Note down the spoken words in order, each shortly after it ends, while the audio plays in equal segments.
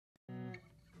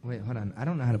Wait, hold on. I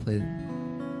don't know how to play.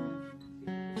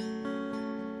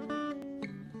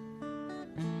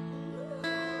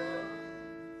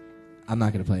 I'm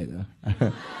not gonna play it though.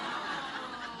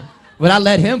 But I'll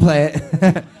let him play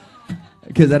it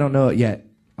because I don't know it yet.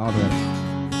 All the way.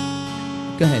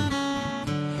 Go ahead.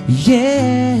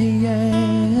 Yeah,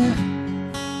 yeah.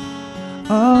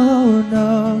 Oh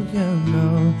no, you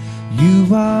know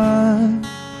you are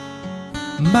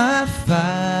my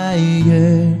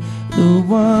fire, the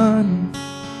one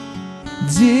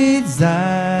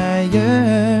desire.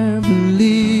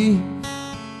 Believe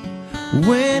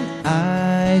when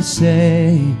I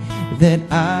say that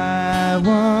I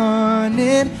want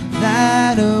it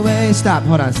that way. Stop,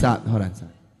 hold on, stop.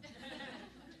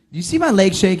 You see my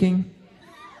leg shaking?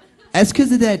 That's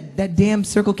because of that damn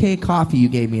Circle K coffee you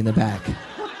gave me in the back.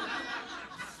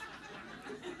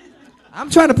 I'm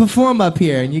trying to perform up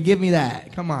here and you give me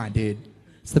that. Come on, dude.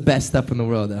 It's the best stuff in the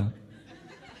world, though.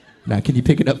 Now, can you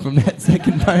pick it up from that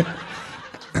second part?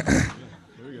 There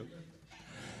we go.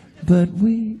 But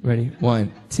we... Ready?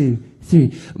 1, 2,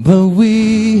 3. But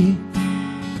we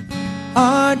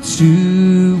are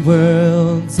two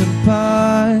worlds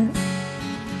apart.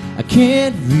 I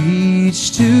can't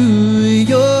reach to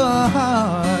your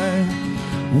heart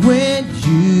when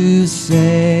you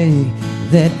say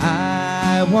that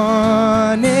I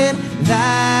want it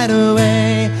that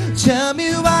way. Tell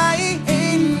me why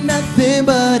ain't nothing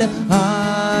but a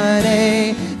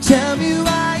heartache. Tell me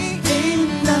why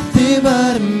ain't nothing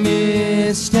but a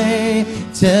mistake.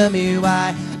 Tell me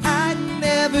why I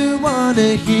never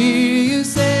wanna hear you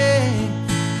say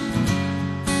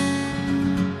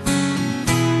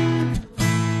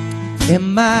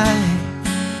am I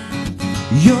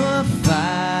your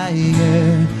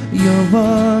fire, your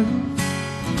one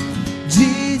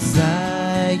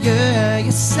desire?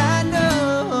 Yes, I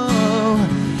know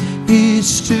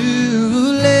it's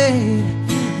too late,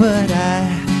 but I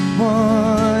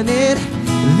want it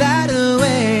that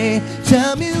way.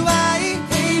 Tell me why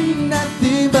ain't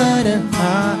nothing but a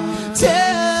heart.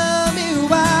 Tell me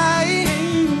why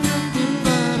ain't nothing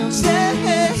but a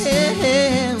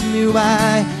tell me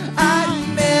why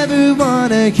never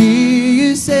wanna hear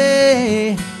you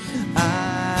say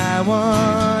I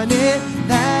want it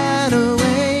that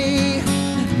way.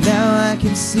 Now I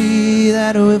can see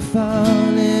that we're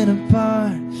falling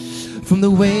apart from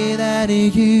the way that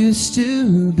it used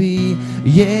to be.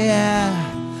 Yeah,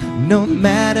 no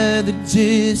matter the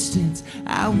distance,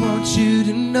 I want you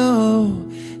to know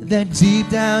that deep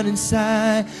down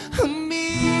inside of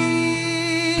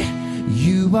me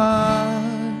you are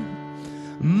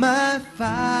my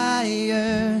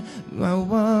fire, my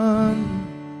one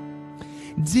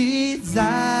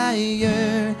desire.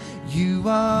 You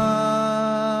are,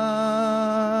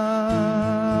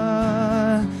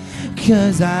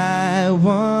 'cause I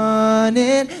want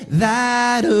it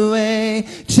that way.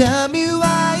 Tell me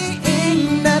why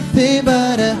ain't nothing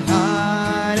but a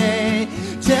heartache.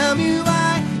 Tell me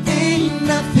why ain't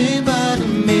nothing but a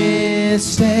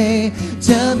mistake.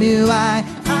 Tell me why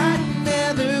I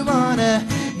never wanna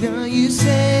hear you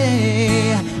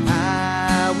say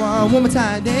I want. One more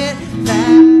time, that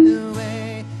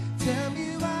way. Tell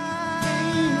me why,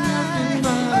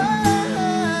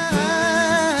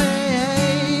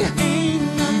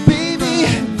 baby.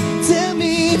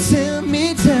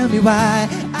 Tell me why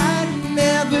I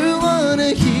never wanna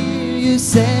hear you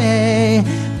say,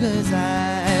 'cause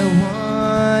I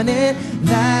want it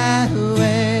that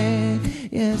way.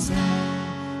 Yes, I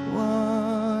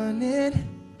want it.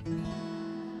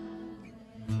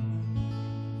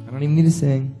 I don't even need to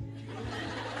sing.